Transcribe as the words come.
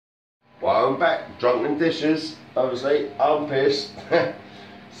Well, I'm back. Drunken dishes. Obviously, I'm pissed.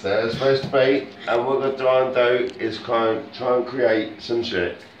 So it's supposed to be. And what we're going to do is try and create some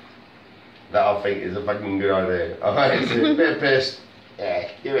shit that I think is a fucking good idea. Alright, so a bit pissed. Yeah,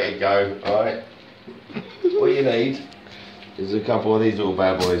 give it a go. Alright. What you need is a couple of these little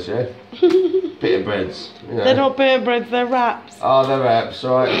bad boys, yeah? Pita breads. You know. They're not pita breads, they're wraps. Oh, they're wraps,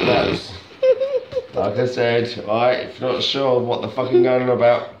 alright, wraps. Like I said, alright, if you're not sure what the fucking going on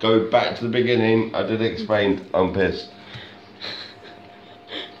about, go back to the beginning. I did explain, I'm pissed.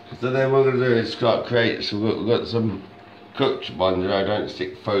 So then what we're going to do is start create, so we've got some cooked ones. I don't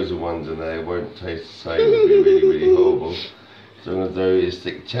stick frozen ones in there, it won't taste the same, it'll be really, really horrible. So what I'm going to do is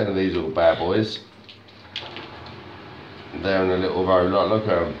stick 10 of these little bad boys down a little row, like look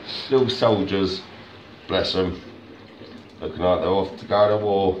at them, little soldiers, bless them, looking like they're off to go to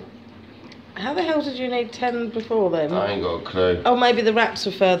war. How the hell did you need 10 before then? I ain't got a clue. Oh, maybe the wraps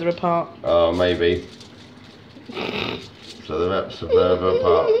were further apart. Oh, maybe. So the wraps are further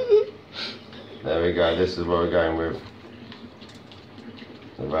apart. There we go, this is what we're going with.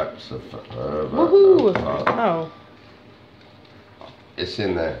 The wraps are further apart. Oh. It's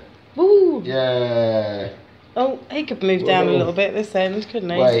in there. Woo! Yeah. Oh, he could move down a little bit this end, couldn't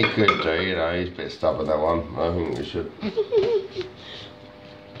he? Well, he could do, you know, he's a bit stubborn, that one. I think we should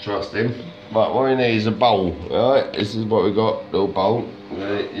trust him. Right, what we need is a bowl, alright? This is what we got, little bowl. We're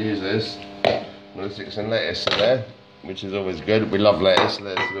going to use this. I'm going to stick some lettuce in there, which is always good. We love lettuce,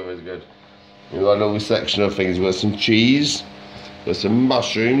 lettuce is always good. We've got a little section of things. We've got some cheese, we've got some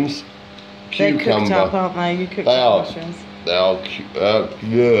mushrooms, cucumber. They're cooked up, aren't they? You cooked up mushrooms. They are,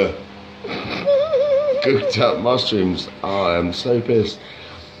 yeah. Cooked up mushrooms. Oh, I am so pissed.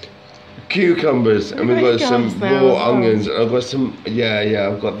 Cucumbers, and we've got some raw onions. And I've got some, yeah,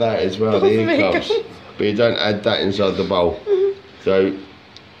 I've got that as well, the ear cups. But you don't add that inside the bowl. So,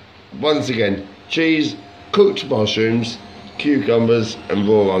 once again, cheese, cooked mushrooms, cucumbers, and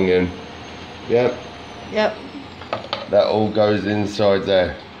raw onion. Yep. Yep. That all goes inside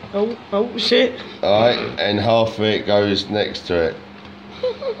there. Oh shit. Alright, and half of it goes next to it.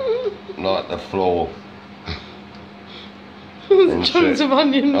 Like the floor. Chunks of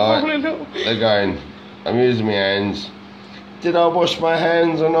onion falling off. They're going. I'm using my hands. Did I wash my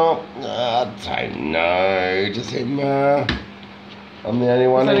hands or not? I don't know. Just hit me. I'm the only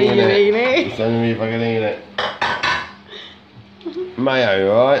one eating it. It's only me if I can eat it.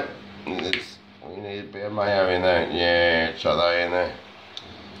 Mayo, right? We need a bit of mayo in there. Yeah, chuck that in there.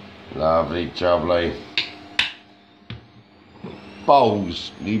 Lovely, jubbly.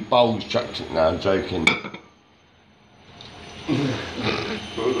 Bowls. Need bowls chucked in. No, I'm joking.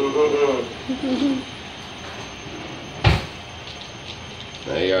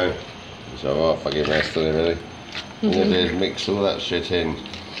 There you go. So I fucking messed with it really. All I do is mix all that shit in.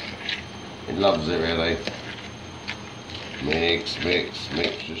 It loves it really. Mix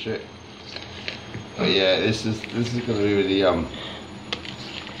the shit. But yeah, this is gonna be really yum.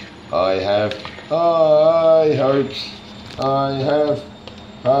 I have high hopes.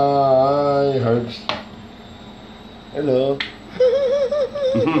 Hello.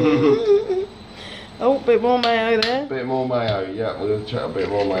 Oh, bit more mayo there. Bit more mayo, yeah, we're going to chuck a bit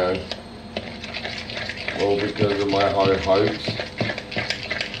more mayo. All because of my high hopes.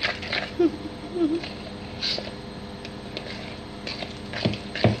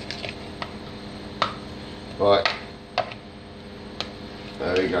 Right.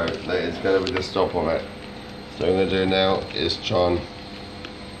 There we go. That is going to be the stop on it. So what I'm going to do now is try and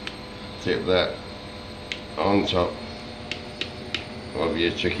tip that on top of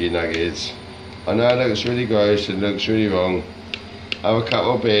your chicken nuggets. I know it looks really gross, it looks really wrong. Have a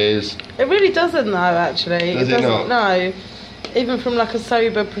couple of beers. It really doesn't though, actually. Does it not? No. Even from like a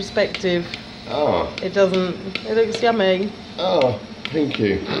sober perspective. Oh. It doesn't. It looks yummy. Oh, thank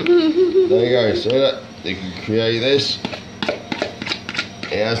you. There you go. So that you can create this.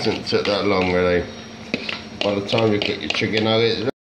 It hasn't took that long really. By the time you cook your chicken nuggets,